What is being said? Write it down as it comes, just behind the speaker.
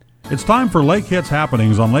It's time for Lake Hits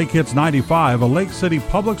Happenings on Lake Hits 95, a Lake City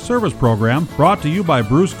public service program brought to you by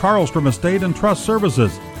Bruce Carlstrom Estate and Trust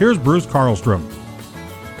Services. Here's Bruce Carlstrom.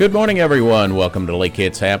 Good morning, everyone. Welcome to Lake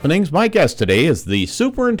Hits Happenings. My guest today is the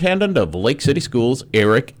superintendent of Lake City Schools,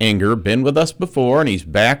 Eric Enger. Been with us before, and he's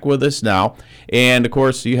back with us now. And, of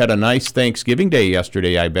course, you had a nice Thanksgiving Day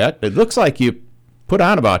yesterday, I bet. It looks like you put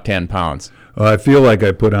on about 10 pounds. I feel like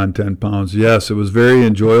I put on 10 pounds. Yes, it was very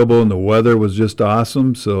enjoyable, and the weather was just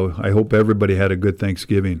awesome, so I hope everybody had a good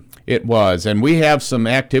Thanksgiving. It was, and we have some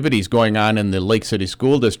activities going on in the Lake City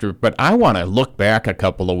School District, but I want to look back a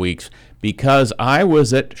couple of weeks because I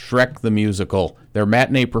was at Shrek the Musical, their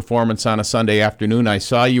matinee performance on a Sunday afternoon. I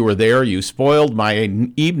saw you were there. You spoiled my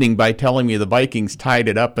evening by telling me the Vikings tied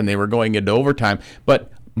it up and they were going into overtime,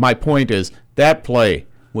 but my point is that play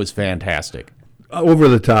was fantastic. Over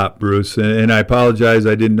the top, Bruce, and I apologize.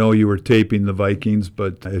 I didn't know you were taping the Vikings,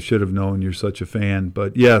 but I should have known you're such a fan.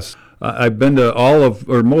 But yes, I've been to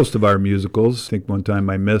most of our musicals. I think one time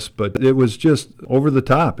I missed, but it was just over the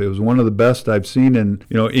top. It was one of the best I've seen. And,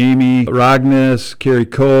 Amy Rognes, Carrie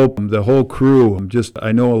Cope, the whole crew.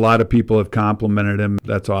 I know a lot of people have complimented him.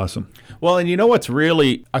 That's awesome. Well, and you know what's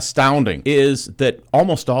really astounding is that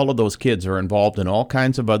almost all of those kids are involved in all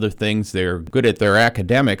kinds of other things. They're good at their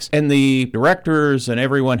academics, and the directors and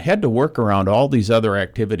everyone had to work around all these other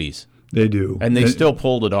activities. They do. And they still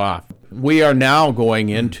pulled it off. We are now going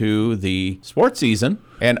into the sports season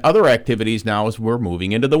and other activities now as we're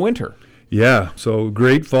moving into the winter. Yeah, so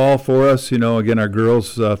great fall for us. Again, our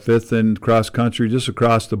girls fifth in cross country, just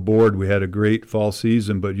across the board. We had a great fall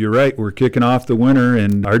season, but you're right, we're kicking off the winter,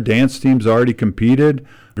 and our dance team's already competed.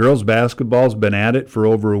 Girls basketball's been at it for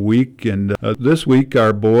over a week, and this week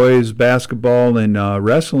our boys basketball and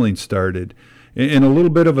wrestling started. And a little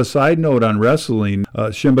bit of a side note on wrestling,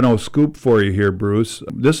 Shimbano scoop for you here, Bruce.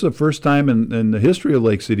 This is the first time in the history of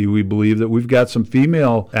Lake City, we believe, that we've got some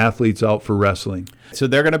female athletes out for wrestling. So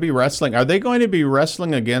they're going to be wrestling. Are they going to be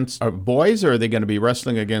wrestling against boys, or are they going to be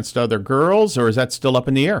wrestling against other girls, or is that still up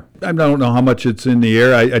in the air? I don't know how much it's in the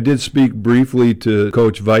air. I did speak briefly to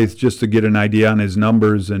Coach Veith just to get an idea on his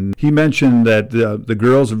numbers, and he mentioned that the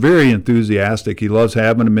girls are very enthusiastic. He loves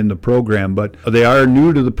having them in the program, but they are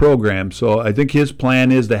new to the program, so I think his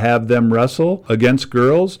plan is to have them wrestle against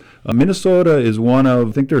girls. Minnesota is one of,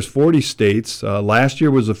 I think there's 40 states. Last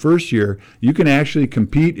year was the first year you can actually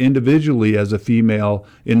compete individually as a female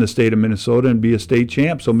in the state of Minnesota and be a state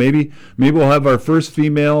champ. So maybe we'll have our first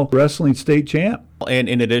female wrestling state champ. And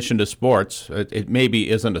in addition to sports, it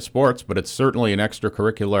maybe isn't a sports, but it's certainly an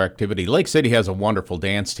extracurricular activity. Lake City has a wonderful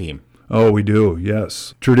dance team. Oh, we do,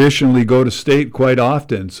 yes. Traditionally go to state quite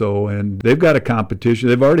often, and they've got a competition.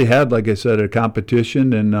 They've already had, like I said, a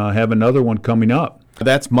competition and have another one coming up.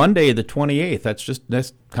 That's Monday the 28th.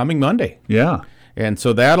 That's coming Monday. Yeah. And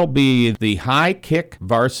so that'll be the high kick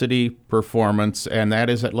varsity performance, and that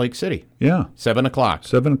is at Lake City. Yeah. 7 o'clock.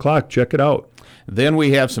 7 o'clock. Check it out. Then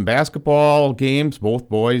we have some basketball games, both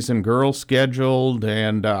boys and girls scheduled,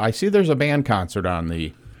 and I see there's a band concert on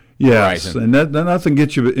the Yes, horizon. And nothing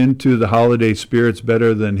gets you into the holiday spirits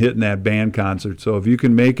better than hitting that band concert. So if you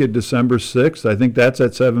can make it December 6th, I think that's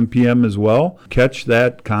at 7 p.m. as well. Catch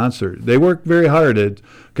that concert. They work very hard at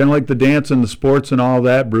kind of like the dance and the sports and all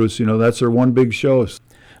that, Bruce. That's their one big show.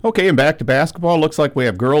 Okay, and back to basketball. Looks like we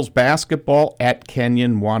have girls basketball at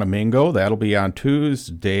Kenyon Wanamingo. That'll be on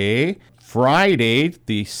Tuesday. Friday,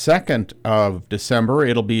 the 2nd of December,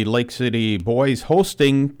 it'll be Lake City boys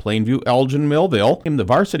hosting Plainview Elgin Millville. The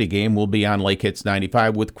varsity game will be on Lake Hits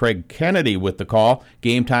 95 with Craig Kennedy with the call.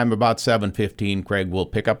 Game time about 7:15. Craig will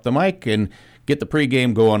pick up the mic and get the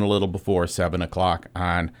pregame going a little before 7 o'clock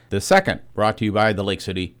on the 2nd. Brought to you by the Lake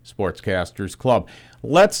City Sportscasters Club.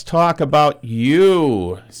 Let's talk about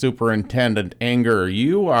you, Superintendent Enger.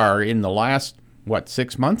 You are in the last,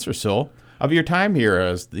 6 months or so of your time here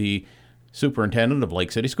as the superintendent of Lake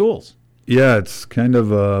City Schools. Yeah, it's kind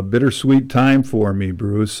of a bittersweet time for me,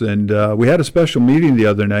 Bruce. And we had a special meeting the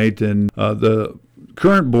other night, and the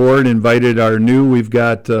current board invited we've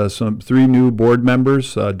got 3 new board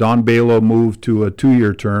members. Dawn Balo moved to a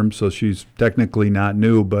 2-year term, so she's technically not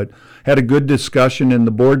new, but had a good discussion, and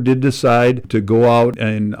the board did decide to go out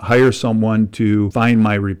and hire someone to find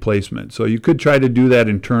my replacement. So you could try to do that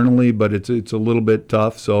internally, but it's a little bit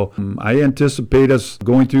tough. So I anticipate us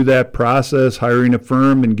going through that process, hiring a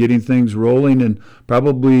firm and getting things rolling, and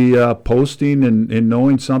probably posting and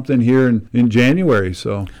knowing something here in January.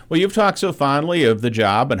 So, well, you've talked so fondly of the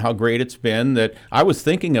job and how great it's been that I was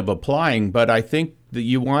thinking of applying, but I think that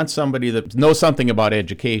you want somebody that knows something about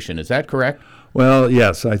education. Is that correct? Well,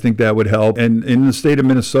 yes, I think that would help. And in the state of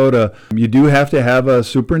Minnesota, you do have to have a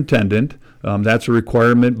superintendent. That's a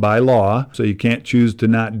requirement by law, so you can't choose to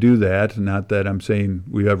not do that. Not that I'm saying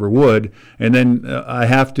we ever would. And then I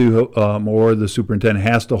have to, or the superintendent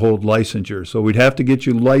has to hold licensure. So we'd have to get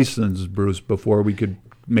you licensed, Bruce, before we could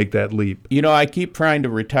make that leap. You know, I keep trying to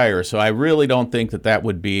retire, so I really don't think that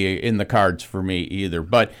would be in the cards for me either.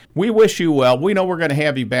 But we wish you well. We know we're going to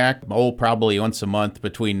have you back, probably once a month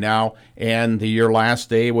between now and your last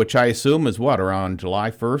day, which I assume is what, around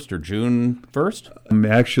July 1st or June 1st?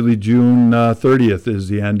 Actually, June 30th is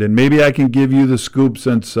the end. And maybe I can give you the scoop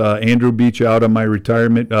since Andrew beat you out on my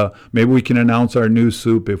retirement. Maybe we can announce our new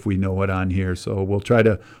soup if we know it on here. So we'll try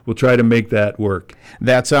to make that work.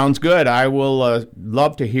 That sounds good. I will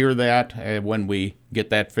love to hear that when we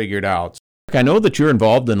get that figured out. I know that you're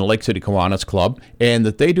involved in the Lake City Kiwanis Club and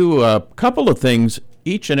that they do a couple of things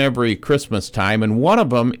each and every Christmas time, and one of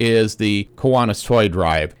them is the Kiwanis Toy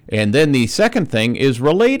Drive. And then the second thing is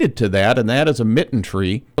related to that, and that is a mitten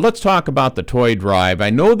tree. Let's talk about the toy drive. I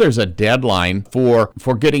know there's a deadline for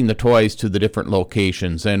getting the toys to the different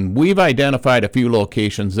locations, and we've identified a few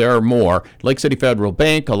locations. There are more: Lake City Federal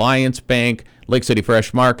Bank, Alliance Bank, Lake City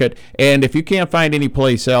Fresh Market. And if you can't find any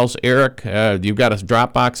place else, Eric, you've got a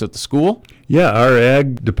drop box at the school? Yeah, our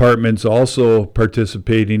ag department's also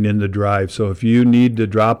participating in the drive. So if you need to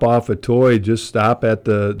drop off a toy, just stop at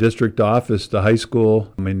the district office, the high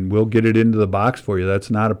school, and we'll get it into the box for you.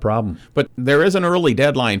 That's not a problem. But there is an early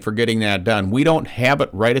deadline for getting that done. We don't have it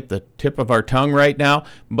right at the tip of our tongue right now,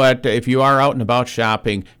 but if you are out and about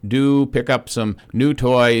shopping, do pick up some new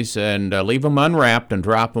toys and leave them unwrapped and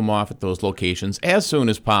drop them off at those locations as soon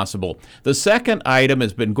as possible. The second item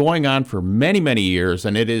has been going on for many, many years,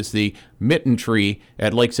 and it is the mitten tree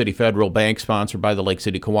at Lake City Federal Bank, sponsored by the Lake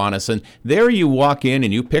City Kiwanis. And there you walk in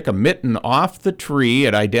and you pick a mitten off the tree.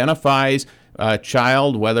 It identifies a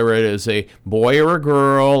child, whether it is a boy or a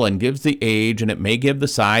girl, and gives the age, and it may give the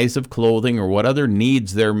size of clothing or what other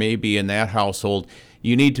needs there may be in that household.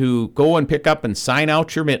 You need to go and pick up and sign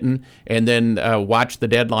out your mitten, and then watch the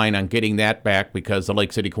deadline on getting that back, because the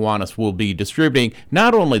Lake City Kiwanis will be distributing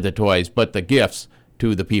not only the toys but the gifts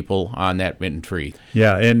to the people on that mitten tree.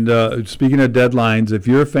 Yeah, and speaking of deadlines, if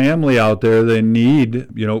you're a family out there that need,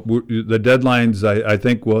 the deadlines I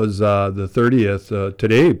think was the 30th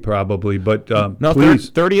today probably, but no, please.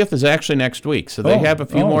 30th is actually next week, so they have a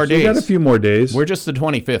few more days. You got a few more days. We're just the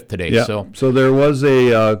 25th today. Yeah. So there was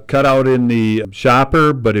a cutout in the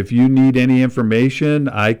shopper, but if you need any information,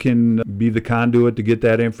 I can be the conduit to get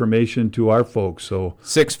that information to our folks. So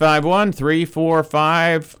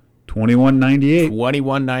 651-345 2198.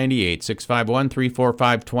 2198.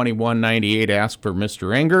 651-345-2198. Ask for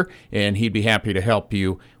Mr. Enger, and he'd be happy to help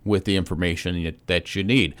you with the information that you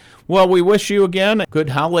need. Well, we wish you again a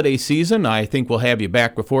good holiday season. I think we'll have you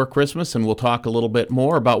back before Christmas, and we'll talk a little bit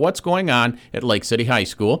more about what's going on at Lake City High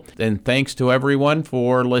School. And thanks to everyone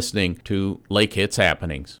for listening to Lake Hits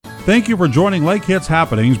Happenings. Thank you for joining Lake Hits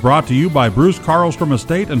Happenings, brought to you by Bruce Carlstrom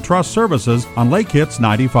Estate and Trust Services on Lake Hits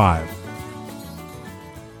 95.